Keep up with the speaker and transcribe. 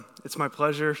It's my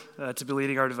pleasure to be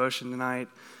leading our devotion tonight.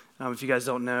 If you guys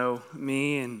don't know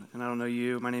me, and I don't know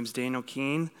you, my name's Daniel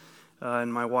Keene,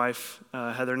 and my wife,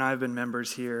 Heather, and I have been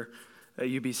members here at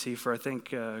UBC for, I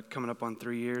think, coming up on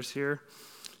 3 years here.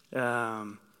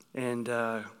 Man,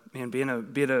 being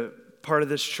a part of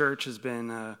this church has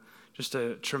been just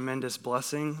a tremendous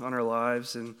blessing on our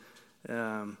lives, and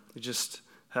we just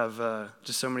have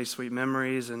just so many sweet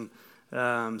memories and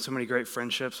so many great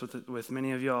friendships with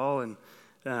many of y'all. And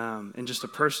just a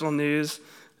personal news,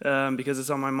 because it's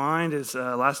on my mind, is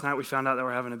last night we found out that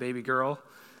we're having a baby girl.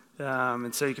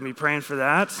 And so you can be praying for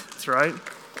that. That's right.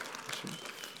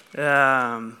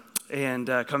 Coming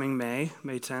May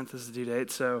 10th is the due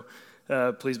date. So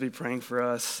please be praying for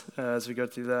us as we go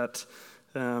through that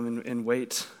and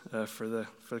wait for the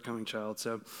coming child.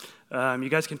 So you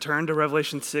guys can turn to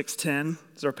Revelation 6:10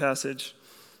 is our passage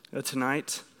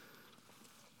tonight.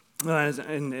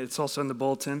 And it's also in the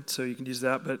bulletin, so you can use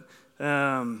that.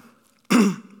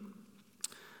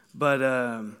 But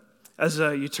as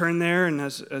you turn there and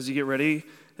as you get ready,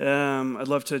 I'd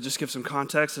love to just give some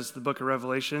context. It's the book of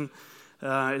Revelation.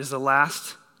 It is the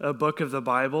last book of the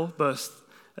Bible, both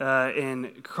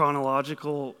in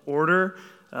chronological order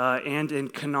and in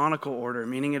canonical order,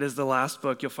 meaning it is the last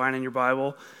book you'll find in your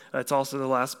Bible. It's also the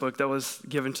last book that was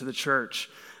given to the church.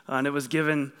 And it was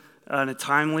given in a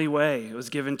timely way. It was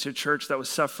given to a church that was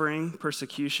suffering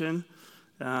persecution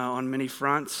on many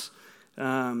fronts.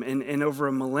 And over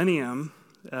a millennium,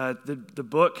 the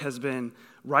book has been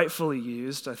rightfully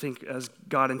used, I think, as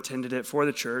God intended it for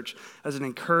the church, as an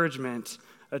encouragement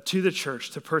to the church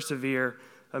to persevere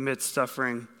amidst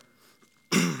suffering.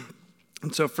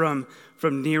 And so from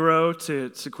Nero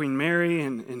to Queen Mary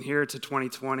and here to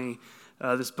 2020,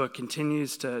 this book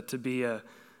continues to be a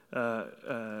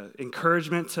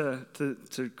encouragement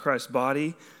to Christ's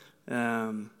body,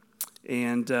 and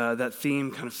that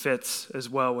theme kind of fits as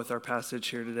well with our passage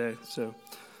here today. So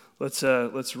let's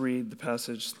read the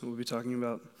passage that we'll be talking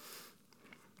about.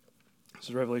 This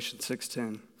is Revelation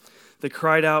 6:10. They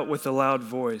cried out with a loud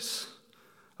voice,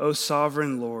 "O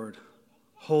sovereign Lord,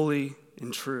 holy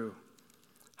and true,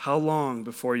 how long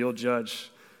before you'll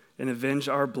judge and avenge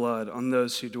our blood on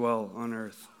those who dwell on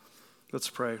earth?" Let's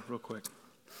pray real quick.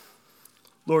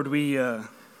 Lord,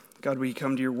 God, we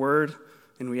come to your word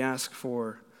and we ask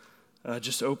for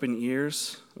just open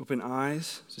ears, open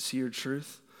eyes to see your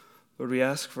truth. Lord, we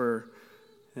ask for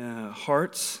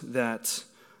hearts that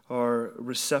are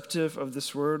receptive of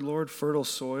this word, Lord, fertile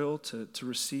soil to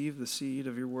receive the seed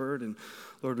of your word. And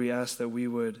Lord, we ask that we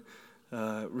would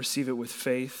receive it with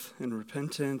faith and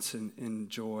repentance and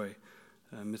joy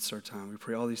amidst our time. We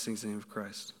pray all these things in the name of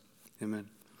Christ. Amen.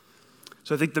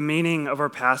 So I think the meaning of our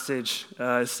passage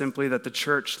is simply that the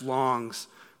church longs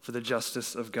for the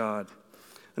justice of God.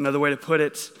 Another way to put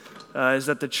it is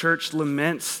that the church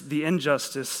laments the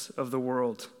injustice of the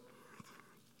world.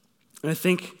 And I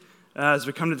think as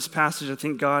we come to this passage, I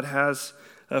think God has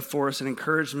for us an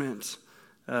encouragement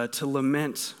to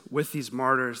lament with these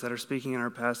martyrs that are speaking in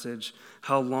our passage.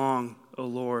 How long, O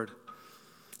Lord?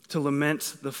 To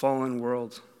lament the fallen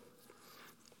world.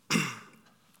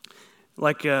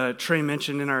 Like Trey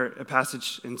mentioned in our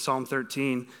passage in Psalm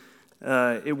 13,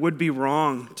 it would be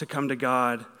wrong to come to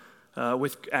God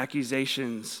with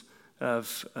accusations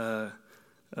of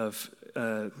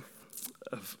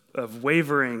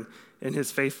wavering in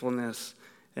his faithfulness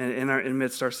and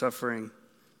amidst our suffering.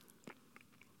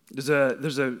 There's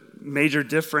a major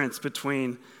difference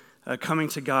between coming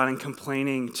to God and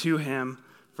complaining to him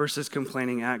versus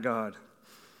complaining at God.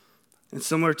 And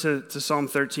similar to Psalm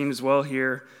 13 as well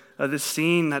here, this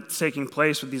scene that's taking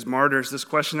place with these martyrs, this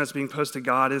question that's being posed to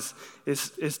God is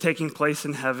taking place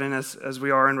in heaven as we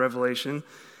are in Revelation.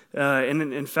 And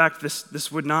in fact,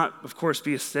 this would not, of course,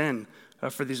 be a sin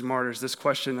for these martyrs, this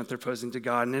question that they're posing to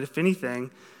God. And if anything,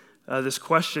 this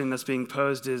question that's being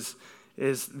posed is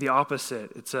the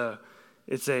opposite. It's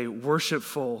a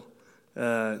worshipful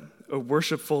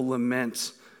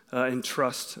lament and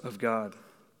trust of God.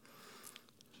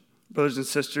 Brothers and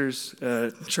sisters,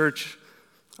 church,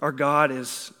 our God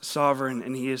is sovereign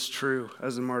and he is true,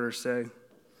 as the martyrs say.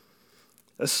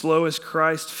 As slow as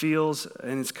Christ feels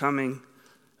in his coming,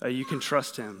 you can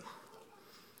trust him.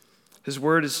 His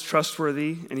word is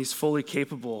trustworthy and he's fully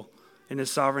capable in his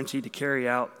sovereignty to carry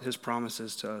out his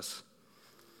promises to us.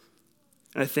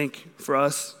 And I think for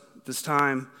us this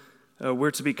time,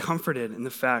 we're to be comforted in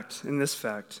this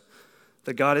fact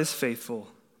that God is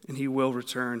faithful and he will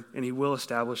return and he will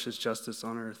establish his justice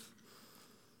on earth.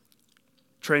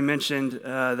 Trey mentioned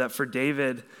that for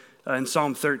David in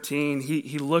Psalm 13,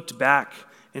 he looked back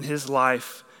in his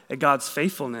life at God's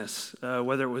faithfulness,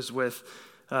 whether it was with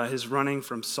his running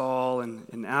from Saul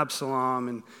and Absalom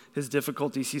and his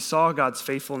difficulties, he saw God's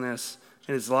faithfulness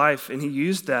in his life, and he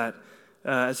used that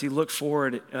as he looked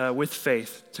forward with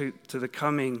faith to the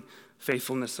coming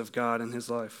faithfulness of God in his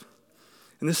life.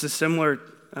 And this is similar,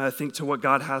 I think, to what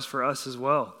God has for us as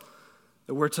well.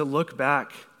 That we're to look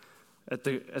back at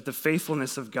the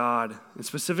faithfulness of God, and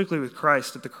specifically with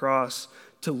Christ at the cross,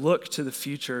 to look to the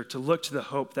future, to look to the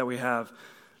hope that we have,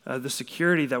 the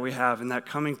security that we have in that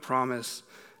coming promise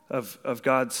of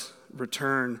God's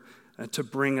return to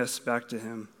bring us back to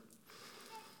him.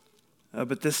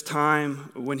 But this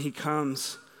time, when he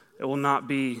comes, it will not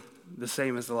be the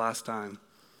same as the last time.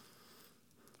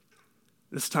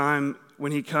 This time,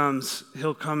 when he comes,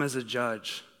 he'll come as a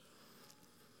judge.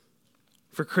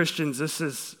 For Christians, this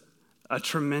is a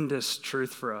tremendous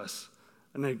truth for us,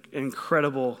 an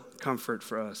incredible comfort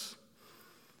for us.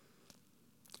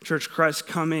 Church, Christ's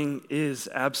coming is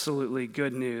absolutely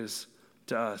good news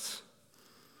to us.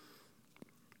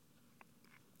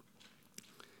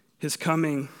 His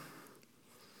coming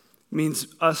means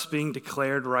us being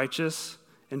declared righteous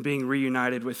and being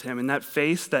reunited with him. And that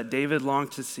face that David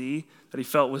longed to see, that he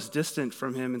felt was distant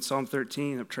from him in Psalm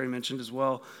 13, that Trey mentioned as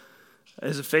well,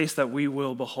 is a face that we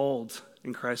will behold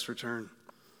in Christ's return.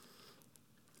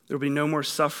 There will be no more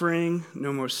suffering,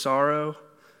 no more sorrow,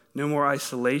 no more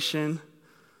isolation,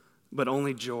 but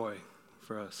only joy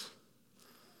for us.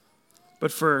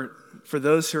 But for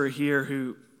those who are here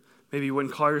who maybe you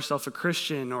wouldn't call yourself a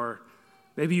Christian, or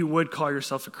maybe you would call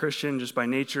yourself a Christian just by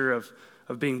nature of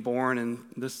being born in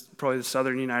probably the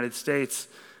southern United States,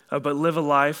 but live a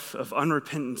life of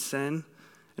unrepentant sin.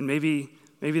 And maybe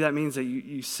that means that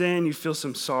you sin, you feel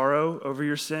some sorrow over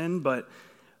your sin, but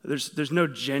there's no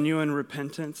genuine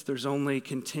repentance. There's only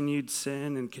continued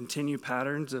sin and continued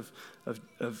patterns of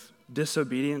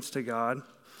disobedience to God.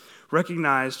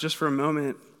 Recognize just for a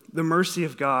moment the mercy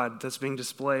of God that's being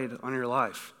displayed on your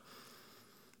life.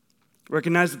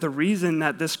 Recognize that the reason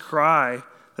that this cry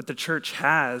that the church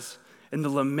has and the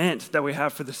lament that we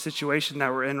have for the situation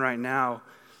that we're in right now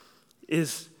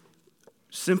is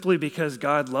simply because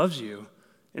God loves you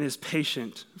and is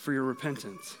patient for your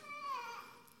repentance.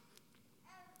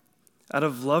 Out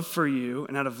of love for you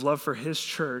and out of love for his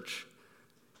church,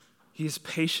 he's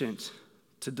patient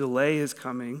to delay his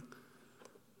coming,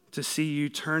 to see you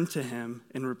turn to him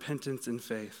in repentance and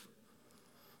faith.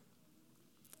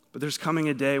 But there's coming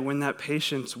a day when that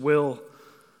patience will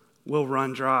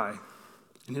run dry,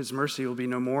 and his mercy will be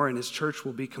no more, and his church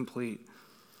will be complete.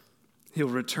 He'll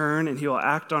return, and he'll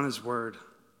act on his word.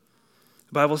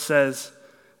 The Bible says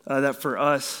that for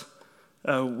us,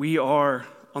 we are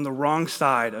on the wrong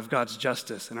side of God's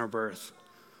justice in our birth.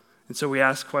 And so we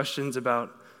ask questions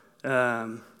about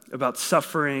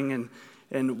suffering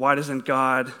and why doesn't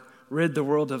God rid the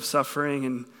world of suffering?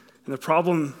 And the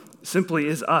problem simply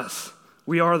is us.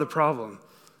 We are the problem.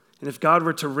 And if God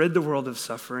were to rid the world of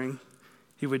suffering,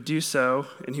 he would do so,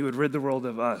 and he would rid the world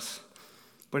of us.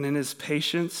 But in his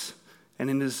patience and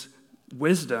in his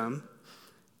wisdom,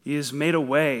 he has made a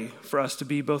way for us to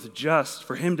be both just,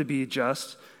 for him to be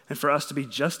just, and for us to be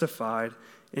justified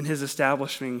in his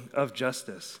establishing of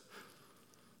justice.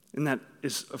 And that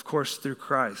is, of course, through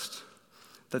Christ.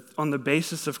 That on the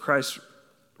basis of Christ's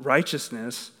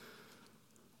righteousness,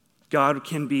 God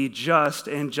can be just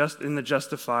and just in the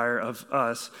justifier of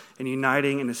us and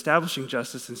uniting and establishing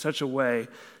justice in such a way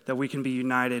that we can be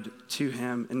united to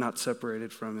him and not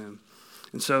separated from him.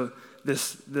 And so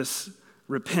this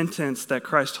repentance that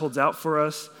Christ holds out for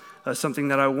us, something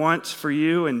that I want for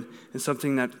you and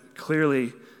something that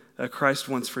clearly Christ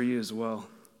wants for you as well.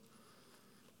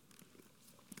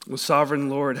 Well, sovereign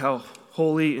Lord, how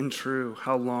holy and true,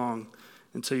 how long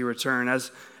until you return.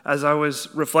 As I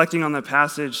was reflecting on the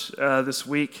passage this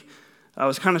week, I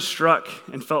was kind of struck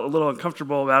and felt a little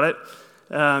uncomfortable about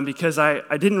it because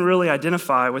I didn't really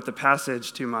identify with the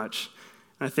passage too much.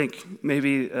 And I think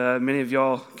maybe many of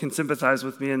y'all can sympathize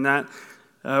with me in that.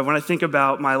 When I think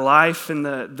about my life and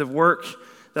the work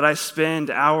that I spend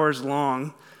hours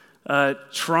long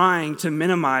trying to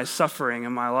minimize suffering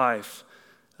in my life,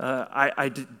 I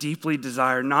deeply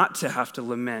desire not to have to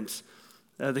lament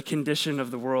the condition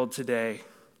of the world today.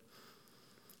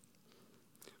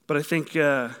 But I think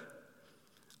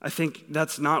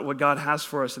that's not what God has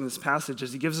for us in this passage,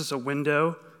 as he gives us a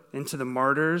window into the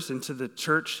martyrs, into the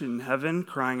church in heaven,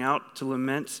 crying out to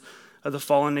lament the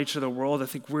fallen nature of the world. I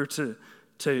think we're to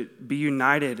be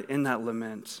united in that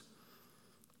lament.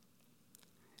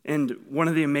 And one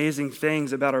of the amazing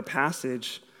things about our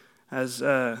passage, as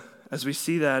we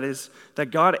see that, is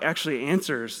that God actually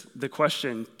answers the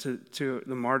question to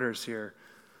the martyrs here.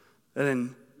 And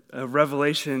in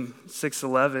Revelation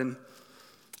 6:11,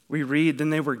 we read, then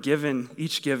they were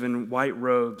each given white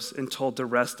robes and told to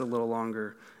rest a little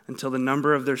longer until the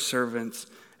number of their servants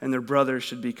and their brothers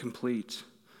should be complete,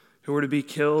 who were to be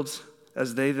killed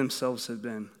as they themselves had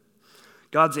been.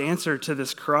 God's answer to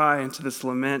this cry and to this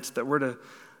lament that we're to,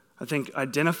 I think,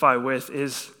 identify with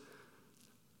is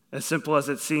as simple as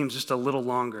it seems, just a little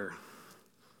longer.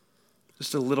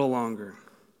 Just a little longer.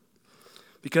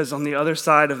 Because on the other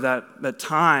side of that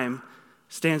time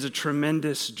stands a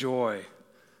tremendous joy.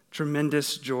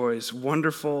 Tremendous joys.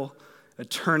 Wonderful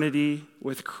eternity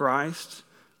with Christ,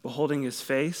 beholding his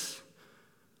face,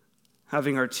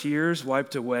 having our tears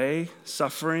wiped away,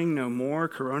 suffering no more,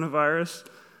 coronavirus,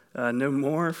 no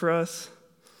more for us.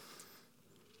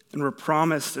 And we're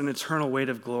promised an eternal weight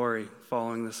of glory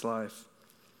following this life.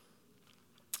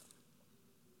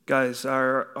 Guys,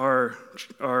 our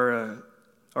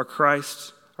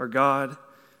Christ, our God,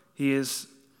 he is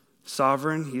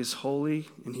sovereign, he is holy,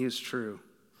 and he is true.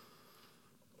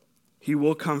 He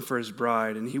will come for his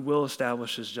bride, and he will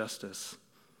establish his justice.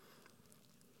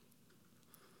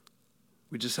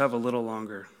 We just have a little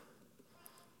longer.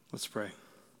 Let's pray.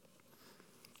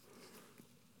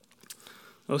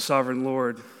 O sovereign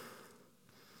Lord,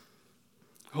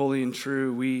 holy and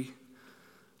true,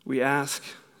 we ask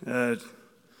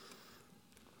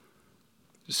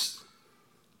just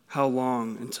how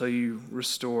long until you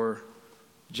restore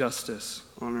justice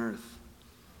on earth?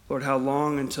 Lord, how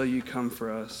long until you come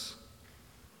for us?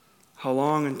 How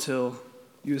long until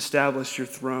you establish your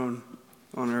throne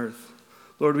on earth?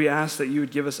 Lord, we ask that you would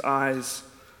give us eyes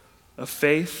of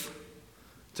faith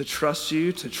to trust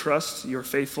you, to trust your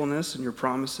faithfulness and your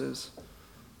promises.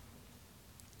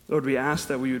 Lord, we ask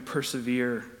that we would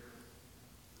persevere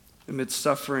amid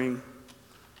suffering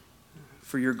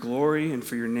for your glory and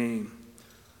for your name.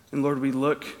 And Lord, we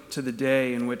look to the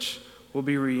day in which we'll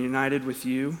be reunited with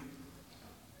you,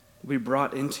 we'll be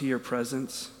brought into your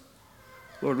presence.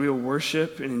 Lord, we will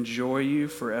worship and enjoy you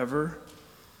forever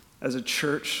as a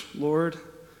church, Lord,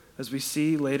 as we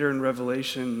see later in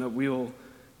Revelation that we will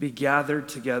be gathered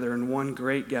together in one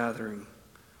great gathering,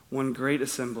 one great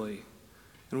assembly,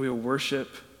 and we will worship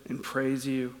and praise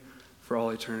you for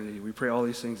all eternity. We pray all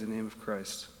these things in the name of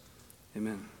Christ.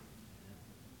 Amen.